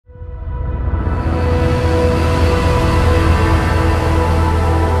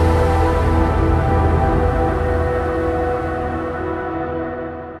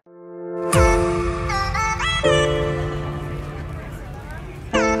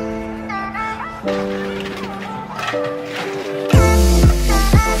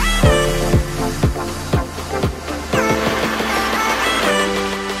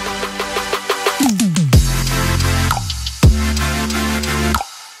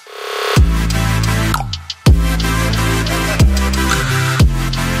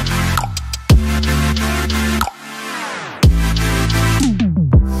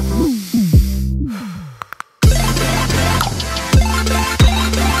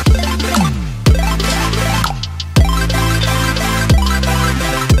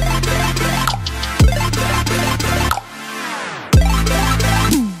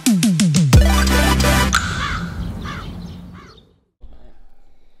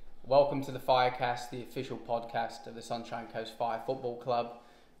Welcome to the Firecast, the official podcast of the Sunshine Coast Fire Football Club.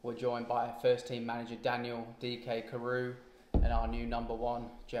 We're joined by first team manager Daniel DK Carew and our new number one,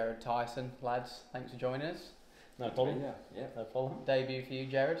 Jerrad Tyson. Lads, thanks for joining us. No problem. Yeah, No problem. Debut for you,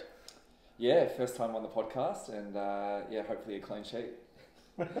 Jerrad? Yeah, first time on the podcast and hopefully a clean sheet.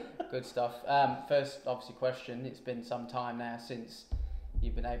 Good stuff. First, obviously, question. It's been some time now since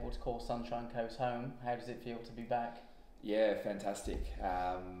you've been able to call Sunshine Coast home. How does it feel to be back? Yeah, fantastic.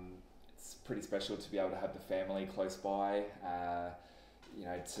 It's pretty special to be able to have the family close by,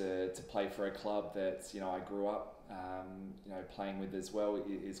 to play for a club that, I grew up, playing with as well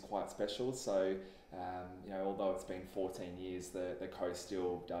is quite special. So, although it's been 14 years, the coast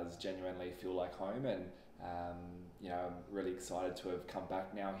still does genuinely feel like home. And, I'm really excited to have come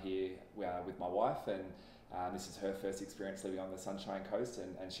back now here with my wife. And this is her first experience living on the Sunshine Coast,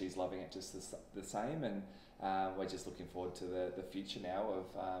 and she's loving it just the same. And we're just looking forward to the future now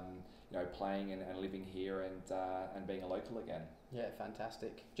of playing and living here and being a local again. Yeah,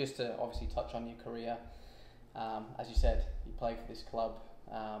 fantastic. Just to obviously touch on your career, as you said, you played for this club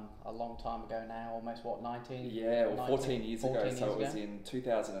a long time ago now, almost 19? Yeah, well, 14 years ago. Years so it was ago? in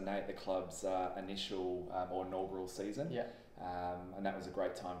 2008, the club's initial or inaugural season. Yeah. And that was a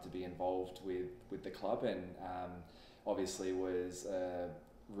great time to be involved with the club, and obviously was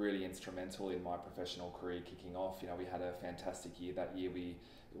really instrumental in my professional career kicking off. We had a fantastic year that year. We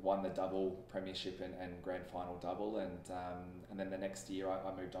won the double premiership and grand final double, and then the next year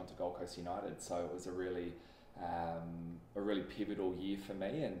I moved on to Gold Coast United. So it was a really pivotal year for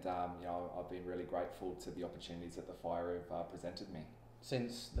me, and I've been really grateful to the opportunities that the Fire have presented me.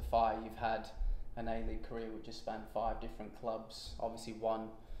 Since the Fire, you've had an A-League career which has spanned 5 different clubs. Obviously,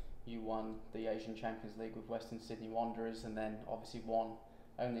 you won the Asian Champions League with Western Sydney Wanderers, and then obviously won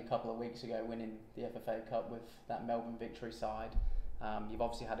only a couple of weeks ago, winning the FFA Cup with that Melbourne Victory side. You've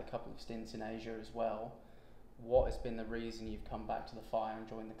obviously had a couple of stints in Asia as well. What has been the reason you've come back to the Fire and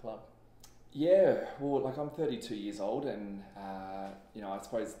joined the club? Yeah, well, I'm 32 years old, and I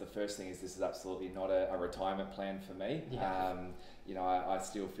suppose the first thing is this is absolutely not a retirement plan for me. Yeah. I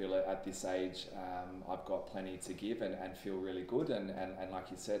still feel at this age I've got plenty to give and feel really good, and like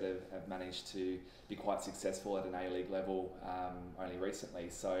you said, have managed to be quite successful at an A-League level only recently.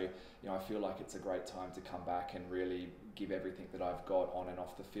 So I feel like it's a great time to come back and really give everything that I've got on and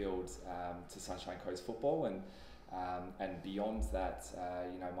off the field to Sunshine Coast football, and beyond that,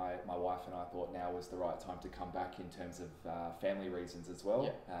 my wife and I thought now was the right time to come back in terms of family reasons as well.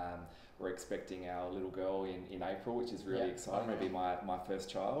 Yeah. We're expecting our little girl in April, which is really exciting. It'll be my first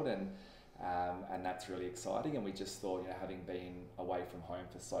child, and that's really exciting. And we just thought, having been away from home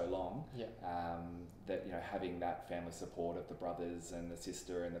for so long, that having that family support of the brothers and the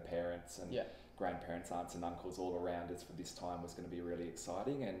sister and the parents and grandparents, aunts and uncles all around us for this time was going to be really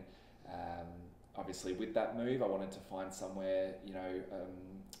exciting. And obviously, with that move, I wanted to find somewhere,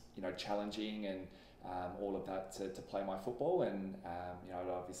 challenging and all of that to play my football. And I'd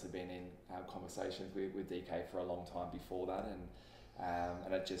obviously been in conversations with DK for a long time before that,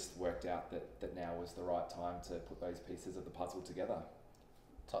 and it just worked out that now was the right time to put those pieces of the puzzle together.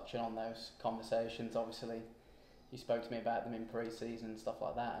 Touching on those conversations, obviously, you spoke to me about them in pre-season and stuff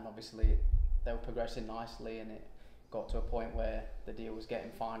like that, and obviously they were progressing nicely, and it got to a point where the deal was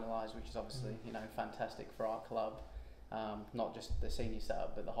getting finalised, which is obviously fantastic for our club, not just the senior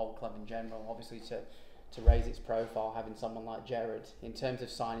setup but the whole club in general. Obviously to raise its profile, having someone like Jerrad, in terms of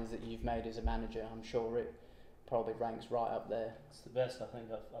signings that you've made as a manager, I'm sure it probably ranks right up there. It's the best I think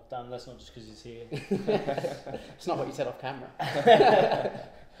I've done. That's not just because he's here. It's not what you said off camera.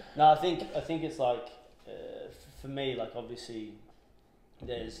 No, I think it's like for me, like obviously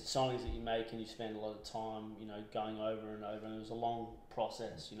there's signings that you make and you spend a lot of time, going over and over, and it was a long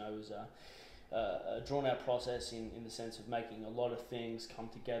process. It was a drawn out process in the sense of making a lot of things come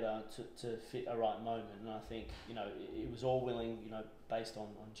together to fit a right moment. And I think, it was all willing, based on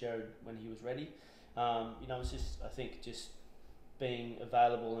Jerrad when he was ready. It's just, I think, just being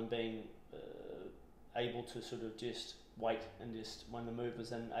available and being able to sort of just wait and just when the move was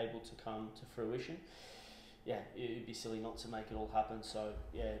then able to come to fruition, yeah, it'd be silly not to make it all happen. So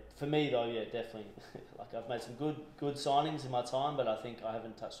yeah, for me though, yeah, definitely. Like I've made some good signings in my time, but I think I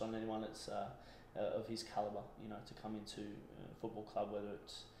haven't touched on anyone that's of his calibre, you know, to come into a football club, whether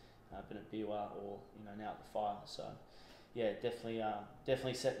it's been at BUR or now at the Fire. So yeah,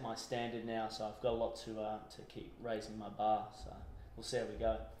 definitely set my standard now. So I've got a lot to keep raising my bar. So we'll see how we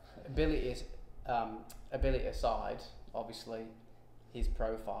go. Ability aside, obviously, his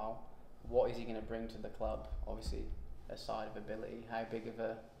profile. What is he going to bring to the club? Obviously, aside of ability, how big of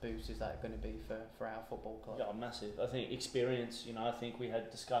a boost is that going to be for our football club? Yeah, massive. I think experience. I think we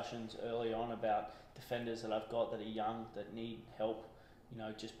had discussions early on about defenders that I've got that are young that need help.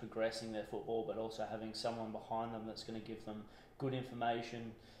 Just progressing their football, but also having someone behind them that's going to give them good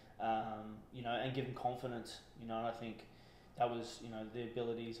information, and give them confidence. And I think that was, the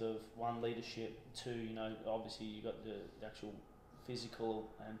abilities of one, leadership, two, obviously you got the actual physical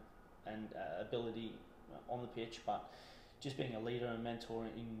and ability on the pitch, but just being a leader and mentor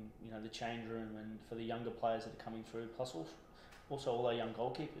in, the change room and for the younger players that are coming through, plus also all our young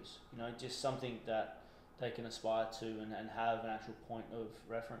goalkeepers, just something that they can aspire to and have an actual point of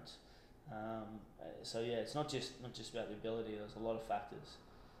reference. So yeah, it's not just about the ability. There's a lot of factors,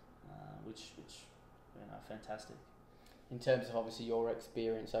 which fantastic. In terms of obviously your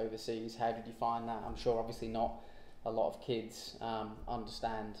experience overseas, how did you find that? I'm sure obviously not a lot of kids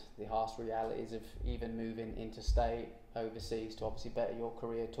understand the harsh realities of even moving interstate overseas to obviously better your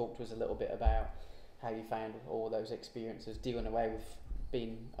career. Talk to us a little bit about how you found all those experiences, dealing away with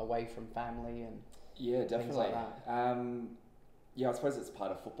being away from family and yeah, definitely. Things like that. Yeah, I suppose it's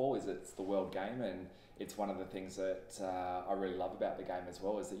part of football. It's the world game, and it's one of the things that I really love about the game as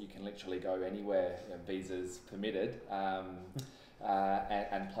well. Is that you can literally go anywhere, visas permitted,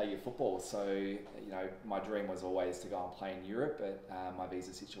 and play your football. So my dream was always to go and play in Europe, but my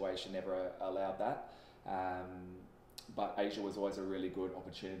visa situation never allowed that. But Asia was always a really good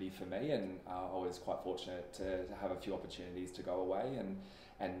opportunity for me, and I was quite fortunate to have a few opportunities to go away and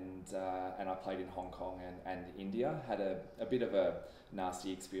I played in Hong Kong and India. Had a bit of a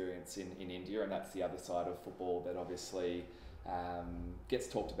nasty experience in India, and that's the other side of football that obviously gets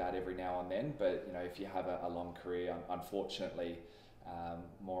talked about every now and then. But if you have a long career, unfortunately,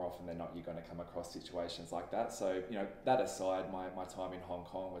 more often than not, you're going to come across situations like that. So that aside, my time in Hong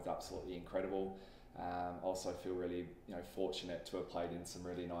Kong was absolutely incredible. Also feel really fortunate to have played in some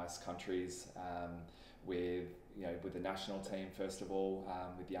really nice countries with the national team first of all,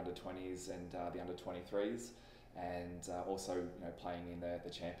 with the under-20s and the under-23s, and also playing in the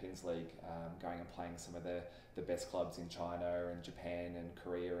Champions League, going and playing some of the best clubs in China and Japan and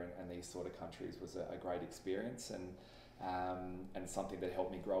Korea and these sort of countries was a great experience, and something that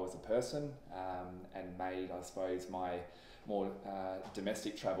helped me grow as a person, and made, I suppose, my more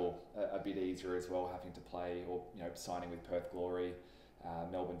domestic travel a bit easier as well, having to play or signing with Perth Glory,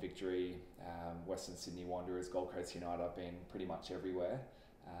 Melbourne Victory, Western Sydney Wanderers, Gold Coast United. I've been pretty much everywhere,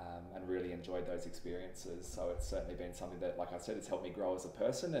 and really enjoyed those experiences. So it's certainly been something that, like I said, it's helped me grow as a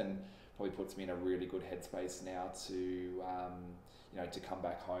person, and probably puts me in a really good headspace now to to come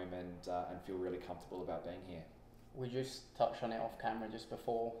back home and feel really comfortable about being here. We just touched on it off camera just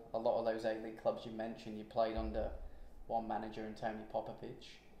before. A lot of those A-League clubs you mentioned, you played under one manager in Tony Popovic.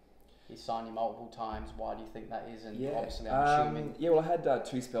 He signed you multiple times. Why do you think that is? And obviously, I'm assuming. Yeah, well, I had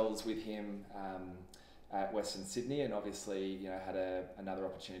 2 spells with him at Western Sydney, and obviously, had another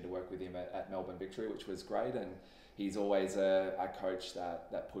opportunity to work with him at Melbourne Victory, which was great. And he's always a coach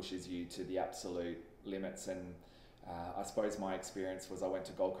that pushes you to the absolute limits. And I suppose my experience was I went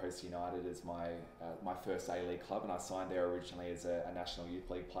to Gold Coast United as my first A-League club, and I signed there originally as a National Youth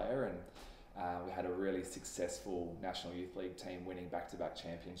League player, and we had a really successful National Youth League team, winning back-to-back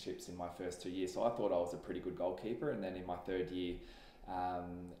championships in my first 2 years. So I thought I was a pretty good goalkeeper, and then in my 3rd year,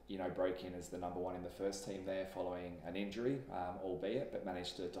 broke in as the number 1 in the first team there following an injury, albeit, but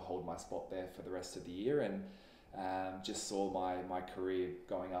managed to hold my spot there for the rest of the year, and just saw my career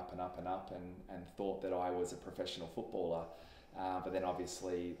going up and up and up, and thought that I was a professional footballer. But then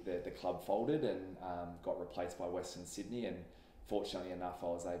obviously the club folded and got replaced by Western Sydney, and fortunately enough, I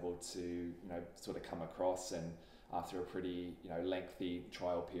was able to sort of come across, and after a pretty lengthy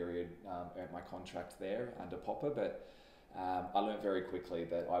trial period, earned my contract there under Popper. But I learned very quickly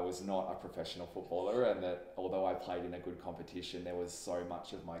that I was not a professional footballer, and that although I played in a good competition, there was so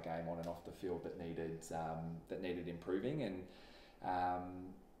much of my game on and off the field that needed improving.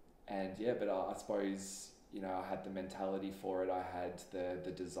 But I suppose you know, I had the mentality for it, I had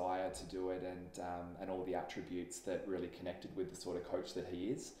the desire to do it, and all the attributes that really connected with the sort of coach that he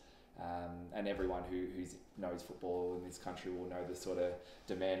is. And everyone who knows football in this country will know the sort of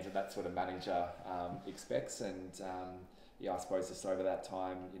demands that sort of manager expects. And yeah, I suppose just over that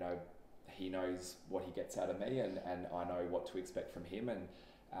time, you know, he knows what he gets out of me, and I know what to expect from him, and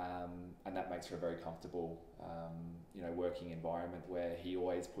that makes for a very comfortable, you know, working environment where he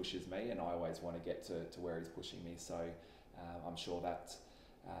always pushes me, and I always want to get to where he's pushing me. So I'm sure that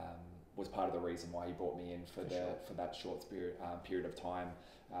was part of the reason why he brought me in for that short period of time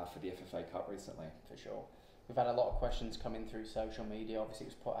for the FFA Cup recently. For sure. We've had a lot of questions coming through social media. Obviously, it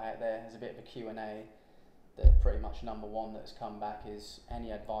was put out there as a bit of a Q&A. The pretty much number one that's come back is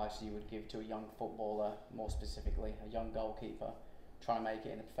any advice you would give to a young footballer, more specifically a young goalkeeper, trying to make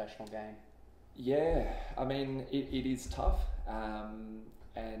it in a professional game. Yeah, I mean, it is tough,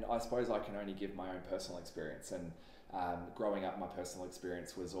 and I suppose I can only give my own personal experience. And growing up, my personal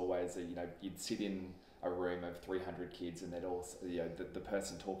experience was always that, you know, you'd sit in a room of 300 kids, and they'd all, you know, the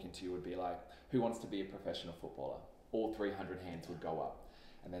person talking to you would be like, "Who wants to be a professional footballer?" All 300 hands would go up,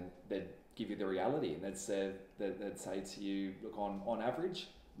 and then they'd give you the reality, and they'd say to you, "Look, on average,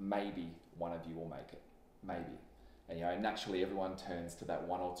 maybe one of you will make it, maybe." And, you know, naturally everyone turns to that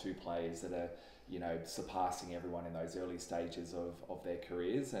one or two players that are, you know, surpassing everyone in those early stages of their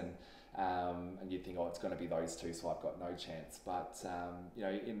careers, and you think, oh, it's going to be those two, so I've got no chance. But you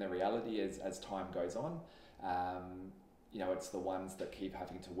know, in the reality, as time goes on, you know, it's the ones that keep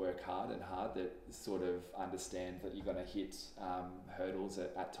having to work hard that sort of understand that you're going to hit hurdles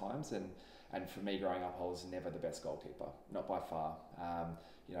at times. And for me, growing up, I was never the best goalkeeper, not by far.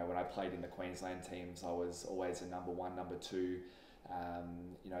 You know, when I played in the Queensland teams, I was always a number one, number two.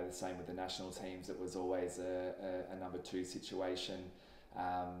 You know, the same with the national teams, it was always a number two situation.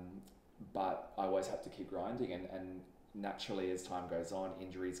 But I always have to keep grinding, and naturally, as time goes on,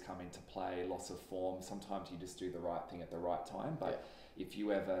 injuries come into play, loss of form. Sometimes you just do the right thing at the right time. But if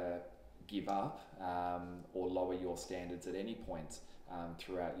you ever give up or lower your standards at any point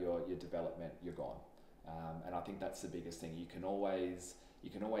throughout your development, you're gone. And I think that's the biggest thing. You can always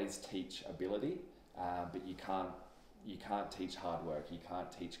teach ability, but you can't teach hard work. You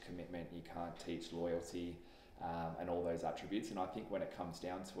can't teach commitment. You can't teach loyalty, and all those attributes. And I think when it comes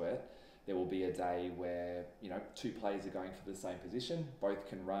down to it, there will be a day where, you know, two players are going for the same position. Both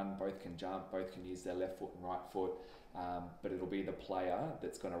can run, both can jump, both can use their left foot and right foot. But it'll be the player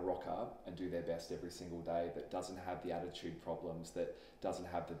that's going to rock up and do their best every single day, that doesn't have the attitude problems, that doesn't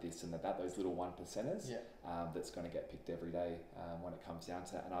have the this and that, those little 1%ers, that's going to get picked every day when it comes down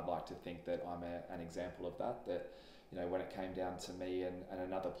to that. And I'd like to think that I'm an example of that, you know, when it came down to me and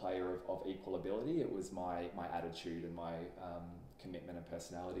another player of equal ability, it was my attitude and my commitment and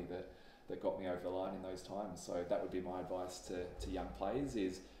personality that got me over the line in those times. So that would be my advice to young players,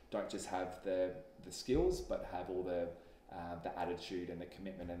 is don't just have the skills, but have all the attitude and the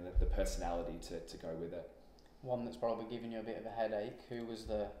commitment and the personality to go with it. One that's probably given you a bit of a headache, who was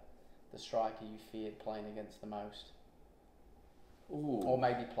the striker you feared playing against the most? Ooh. Or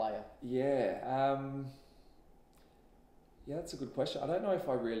maybe player? Yeah, yeah, that's a good question. I don't know if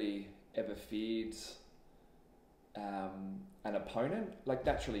I really ever feared an opponent. Like,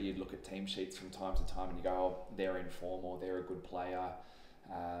 naturally you'd look at team sheets from time to time and you go, oh, they're in form, or they're a good player.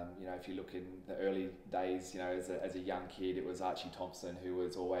 You know, if you look in the early days, you know, as a young kid, it was Archie Thompson who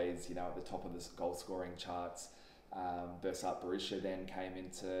was always, you know, at the top of the goal scoring charts. Bursat Barisha then came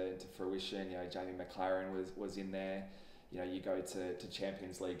into fruition. You know, Jamie McLaren was in there. You know, you go to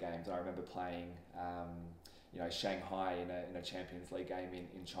Champions League games. I remember playing, you know, Shanghai in a Champions League game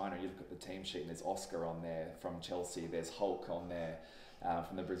in China. You look at the team sheet and there's Oscar on there from Chelsea. There's Hulk on there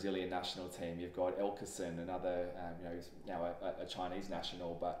from the Brazilian national team. You've got Elkerson, another, you know, who's now a Chinese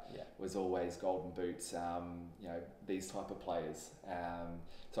national, but was always Golden Boots. You know, these type of players.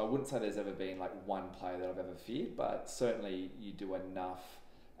 So I wouldn't say there's ever been like one player that I've ever feared, but certainly you do enough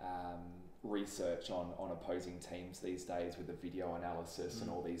research on opposing teams these days with the video analysis and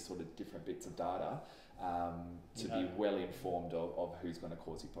all these sort of different bits of data to be well informed of who's going to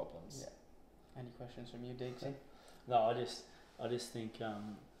cause you problems. Any questions from you, Deeksy? No, I just think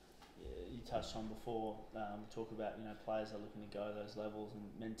you touched on before, talk about, you know, players are looking to go those levels, and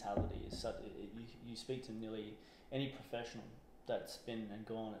mentality is such. You speak to nearly any professional that's been and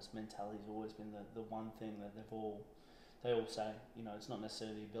gone, its mentality's always been the one thing that they all say. You know, it's not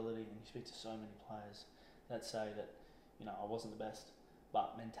necessarily the ability, and you speak to so many players that say that, you know, I wasn't the best,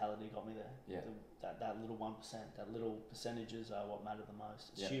 but mentality got me there. Yeah. That little 1%, that little percentages are what matter the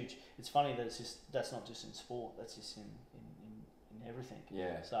most. It's huge. It's funny that that's not just in sport. That's just in everything.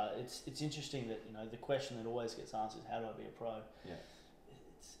 Yeah. So it's interesting that, you know, the question that always gets asked is, how do I be a pro? Yeah.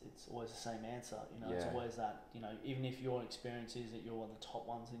 It's always the same answer. You know, it's Yeah. always that, you know, even if your experience is that you're one of the top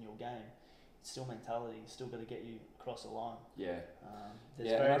ones in your game, it's still mentality. It's still got to get you across the line. Yeah. There's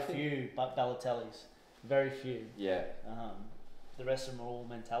Yeah, very and I think- few Balotellis. Very few. Yeah. The rest of them are all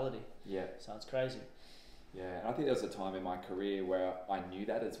mentality. Yeah. So it's crazy. Yeah, and I think there was a time in my career where I knew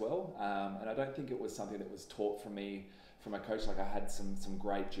that as well, and I don't think it was something that was taught from me from a coach. Like, I had some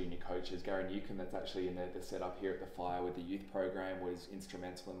great junior coaches. Gary Newcomb, that's actually in the setup here at the Fire with the youth program, was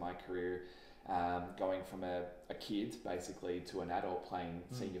instrumental in my career, going from a kid basically to an adult playing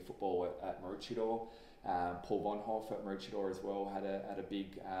senior football at Maroochydore. Paul Von Hoff at Maroochydore as well had a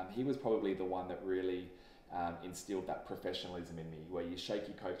big. He was probably the one that really instilled that professionalism in me, where you shake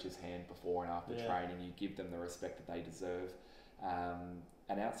your coach's hand before and after training, you give them the respect that they deserve,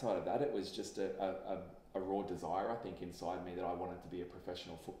 and outside of that, it was just a raw desire, I think, inside me that I wanted to be a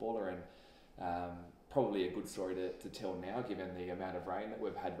professional footballer, and probably a good story to tell now, given the amount of rain that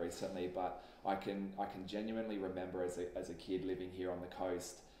we've had recently. But I can genuinely remember as a kid living here on the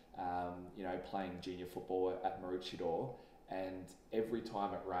coast, you know, playing junior football at Maroochydore. And every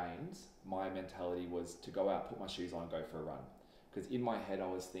time it rains, my mentality was to go out, put my shoes on, go for a run. Because in my head, I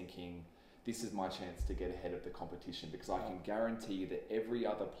was thinking, this is my chance to get ahead of the competition, because I can guarantee you that every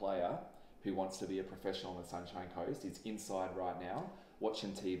other player who wants to be a professional on the Sunshine Coast is inside right now,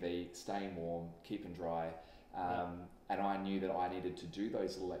 watching TV, staying warm, keeping dry. And I knew that I needed to do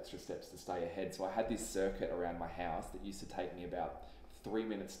those little extra steps to stay ahead. So I had this circuit around my house that used to take me about 3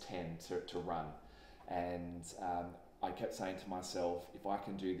 minutes 10 to run. And I kept saying to myself, if I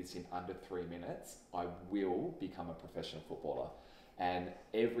can do this in under 3 minutes, I will become a professional footballer. And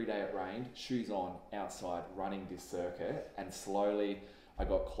every day it rained, shoes on, outside, running this circuit, and slowly I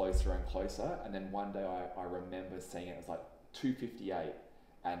got closer and closer. And then one day I remember seeing it was like 2:58,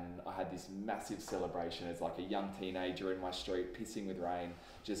 and I had this massive celebration as like a young teenager in my street, pissing with rain,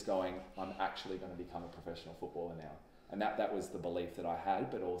 just going, I'm actually going to become a professional footballer now. And that was the belief that I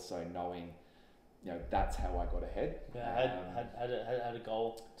had, but also knowing, you know, that's how I got ahead. Yeah, had a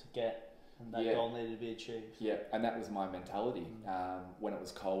goal to get, and that goal needed to be achieved. Yeah, and that was my mentality. When it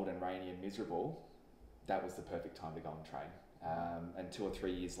was cold and rainy and miserable, that was the perfect time to go and train. And 2 or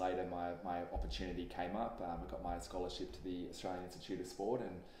 3 years later, my opportunity came up. I got my scholarship to the Australian Institute of Sport,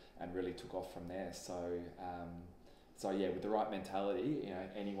 and really took off from there. So yeah, with the right mentality, you know,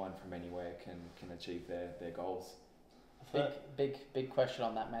 anyone from anywhere can achieve their goals. Big question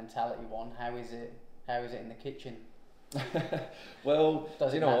on that mentality one. How is it in the kitchen? Well,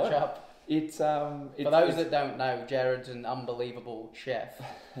 does it you know match what? up? For those that don't know, Jerrad's an unbelievable chef,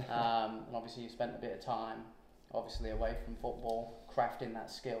 and obviously you spent a bit of time, obviously away from football, crafting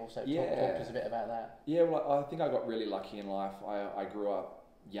that skill. So talk to us a bit about that. Yeah, well, I think I got really lucky in life. I grew up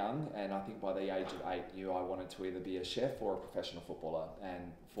young, and I think by the age of 8 knew I wanted to either be a chef or a professional footballer.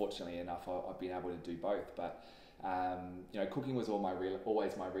 And fortunately enough, I've been able to do both. But you know, cooking was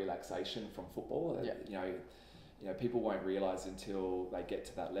always my relaxation from football. You know, people won't realise until they get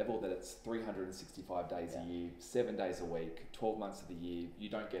to that level that it's 365 days a year, 7 days a week, 12 months of the year. You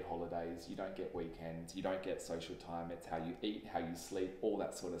don't get holidays, you don't get weekends, you don't get social time. It's how you eat, how you sleep, all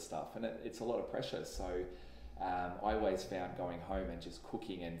that sort of stuff. And it's a lot of pressure. So I always found going home and just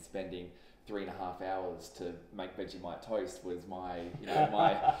cooking and spending 3.5 hours to make Vegemite toast was my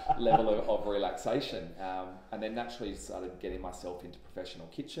level of relaxation. And then naturally started getting myself into professional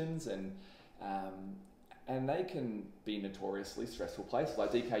kitchens, and they can be notoriously stressful places.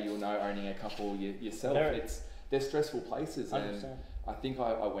 Like DK, you'll know, owning a couple yourself, they're stressful places. 100%. And I think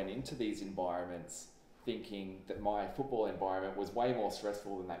I went into these environments thinking that my football environment was way more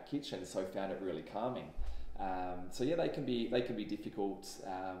stressful than that kitchen, so found it really calming. So yeah, they can be difficult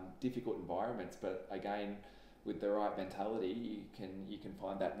environments, but again, with the right mentality, you can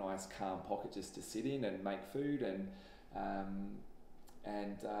find that nice calm pocket just to sit in and make food and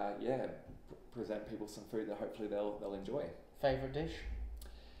present people some food that hopefully they'll enjoy. Favourite dish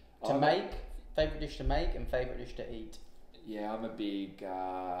to make? Favourite dish to make and favourite dish to eat? Yeah, I'm a big.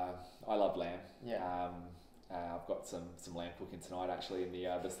 I love lamb. Yeah. I've got some lamb cooking tonight actually in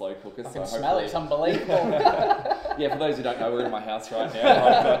the slow cooker. I can smell it. It's unbelievable. Yeah, for those who don't know, we're in my house right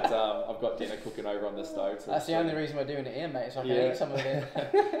now. I've got dinner cooking over on the stove. So that's the only reason we're doing it here, mate. So I can eat some of it.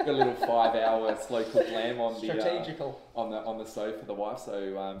 Got a little 5-hour slow cooked lamb on strategical on the stove for the wife,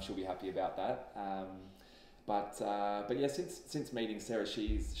 so she'll be happy about that. But yeah, since meeting Sarah,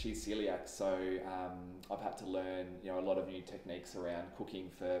 she's celiac, so I've had to learn a lot of new techniques around cooking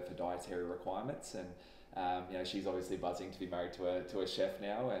for dietary requirements, and She's obviously buzzing to be married to a chef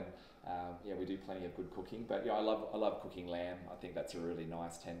now, and we do plenty of good cooking. But I love cooking lamb. I think that's a really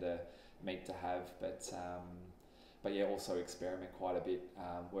nice tender meat to have. But also experiment quite a bit,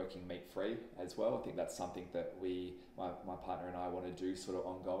 working meat free as well. I think that's something that my partner and I want to do sort of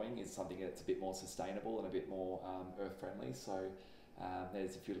ongoing. Is something that's a bit more sustainable and a bit more earth friendly. So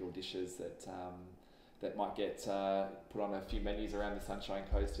there's a few little dishes that might get put on a few menus around the Sunshine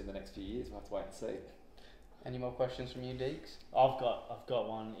Coast in the next few years. We'll have to wait and see. Any more questions from you, Deeks? I've got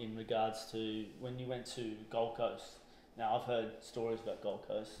one in regards to when you went to Gold Coast. Now I've heard stories about Gold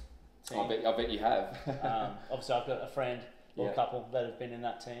Coast team. I bet you have. Obviously, I've got a friend or a couple that have been in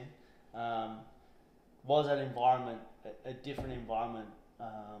that team. Was that environment a different environment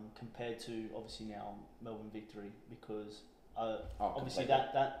compared to obviously now Melbourne Victory? Because obviously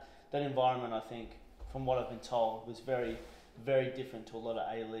that environment, I think, from what I've been told, was very, very different to a lot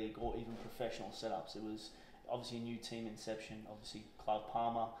of A-League or even professional setups. It was obviously a new team inception. Obviously, Clive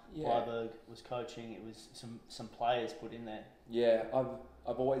Palmer, Bleiberg was coaching. It was some players put in there. Yeah,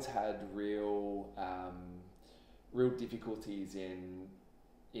 I've always had real difficulties in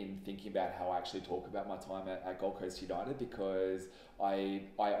thinking about how I actually talk about my time at Gold Coast United, because I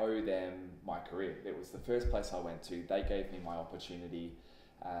owe them my career. It was the first place I went to. They gave me my opportunity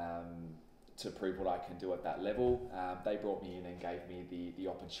to prove what I can do at that level. They brought me in and gave me the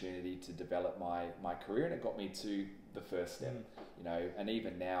opportunity to develop my career, and it got me to the first step. And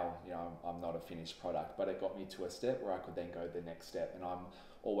even now, I'm not a finished product, but it got me to a step where I could then go the next step. And I'm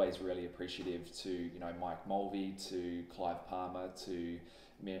always really appreciative to Mike Mulvey, to Clive Palmer, to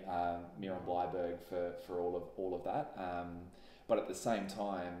Miran Bleiberg for all of that. But at the same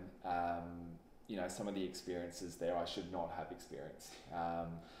time, some of the experiences there I should not have experienced.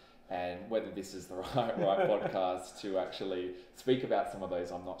 And whether this is the right podcast to actually speak about some of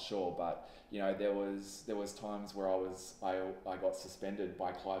those, I'm not sure. But there was times where I got suspended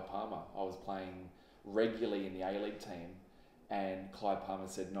by Clive Palmer. I was playing regularly in the A-League team, and Clive Palmer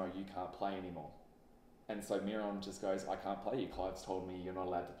said, "No, you can't play anymore." And so Miran just goes, "I can't play you. Clive's told me you're not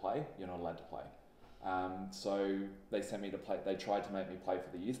allowed to play. You're not allowed to play." So they sent me to play. They tried to make me play for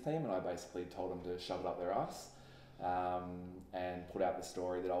the youth team, and I basically told them to shove it up their ass. And put out the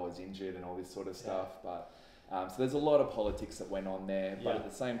story that I was injured and all this sort of stuff. But so there's a lot of politics that went on there. But at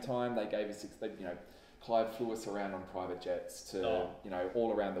the same time, they gave us, Clive flew us around on private jets to,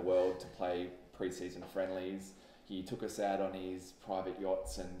 all around the world to play pre-season friendlies. He took us out on his private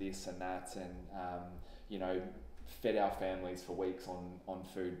yachts and this and that, and fed our families for weeks on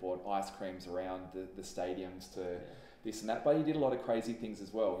food, bought ice creams around the stadiums to this and that. But he did a lot of crazy things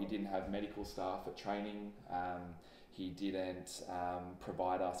as well. He didn't have medical staff at training. He didn't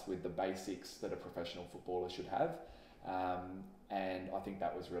provide us with the basics that a professional footballer should have. And I think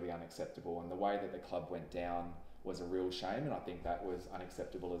that was really unacceptable. And the way that the club went down was a real shame, and I think that was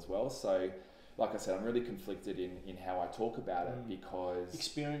unacceptable as well. So, like I said, I'm really conflicted in how I talk about it, because...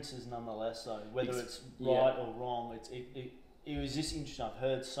 Experiences nonetheless, though, whether it's right or wrong, it was just interesting. I've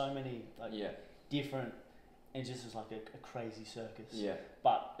heard so many different... And just was like a crazy circus. Yeah.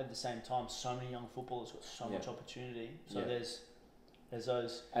 But at the same time, so many young footballers got so much opportunity. So there's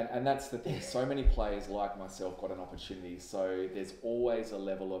those. And that's the thing. So many players like myself got an opportunity. So there's always a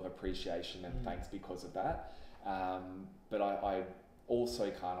level of appreciation and thanks because of that. But I also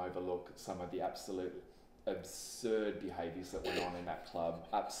can't overlook some of the absolute absurd behaviours that went on in that club.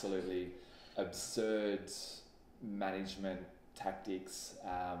 Absolutely absurd management tactics.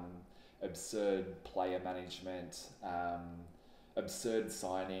 Absurd player management, absurd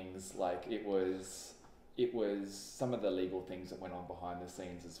signings. Like it was some of the legal things that went on behind the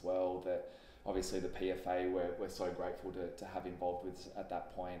scenes as well, that obviously the PFA we're so grateful to have involved with at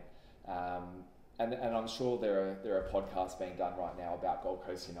that point. And I'm sure there are podcasts being done right now about Gold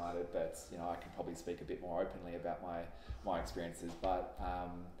Coast United that I can probably speak a bit more openly about my experiences. But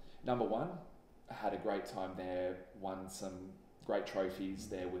number one, I had a great time there, won some great trophies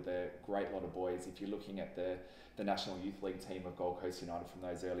there with a great lot of boys. If you're looking at the National Youth League team of Gold Coast United from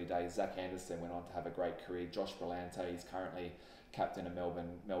those early days, Zach Anderson went on to have a great career. Josh Brillante is currently captain of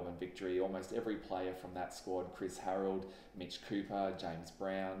Melbourne Victory. Almost every player from that squad, Chris Harold, Mitch Cooper, James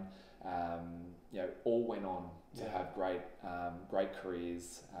Brown, all went on to have great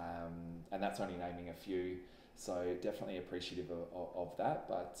careers, and that's only naming a few. So definitely appreciative of that.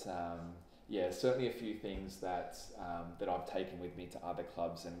 But certainly a few things that I've taken with me to other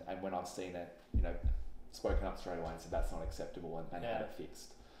clubs, and when I've seen it, spoken up straight away and said that's not acceptable and had it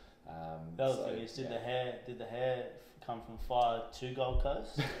fixed. The other thing is, did the hair come from Fire to Gold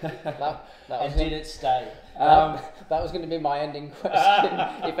Coast? that And did it stay? that was going to be my ending question.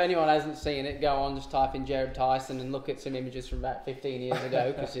 If anyone hasn't seen it, go on, just type in Jerrad Tyson and look at some images from about 15 years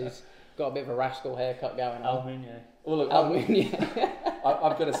ago, because he's got a bit of a rascal haircut going on. Almunia. Well, look,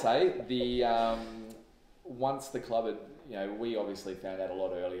 I've got to say, once the club had, we obviously found out a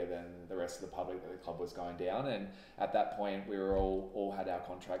lot earlier than the rest of the public that the club was going down, and at that point we were all had our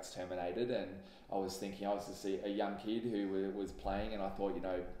contracts terminated, and I was just a young kid who was playing, and I thought,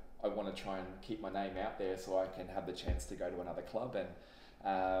 I want to try and keep my name out there so I can have the chance to go to another club, and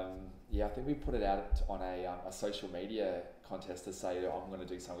I think we put it out on a social media contest to say I'm going to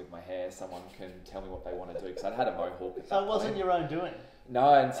do something with my hair. Someone can tell me what they want to do, because I'd had a mohawk at that So it wasn't point. your own doing?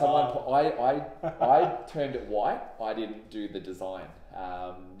 No, and someone I turned it white. I didn't do the design,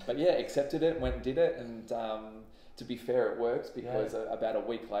 but yeah, accepted it, went and did it, and to be fair, it works, because about a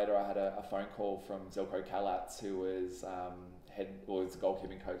week later I had a phone call from Zelko Kalatz, who was was the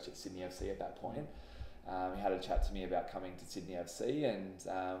goalkeeping coach at Sydney FC at that point. He had a chat to me about coming to Sydney FC,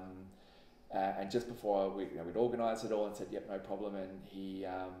 and just before we'd organised it all and said, yep, no problem, and he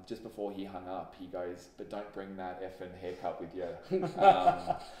just before he hung up, he goes, but don't bring that effing haircut with you.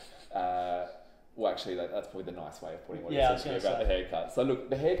 Well, actually, that's probably the nice way of putting what he said to me about the haircut. So look,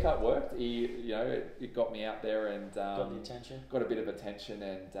 the haircut worked. It got me out there and got the attention. Got a bit of attention,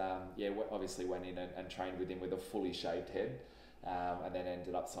 and obviously went in and trained with him with a fully shaved head, and then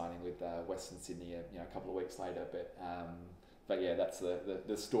ended up signing with Western Sydney, a couple of weeks later. But yeah, that's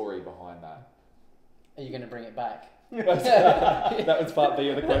the story behind that. Are you going to bring it back? That was part B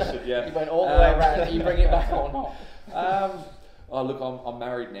of the question. Yeah, you went all the way around. Are you bring it back or not? Oh look, I'm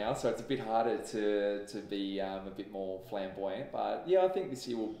married now, so it's a bit harder to be a bit more flamboyant. But yeah, I think this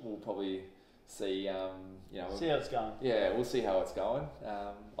year we'll probably see. See how it's going. Yeah, we'll see how it's going.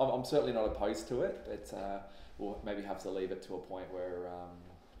 I'm certainly not opposed to it, but we'll maybe have to leave it to a point where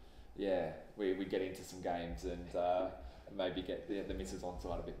we get into some games and maybe get the missus on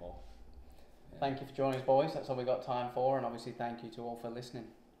side a bit more. Yeah. Thank you for joining us, boys. That's all we got time for, and obviously thank you to all for listening.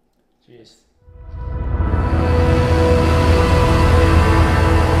 Cheers.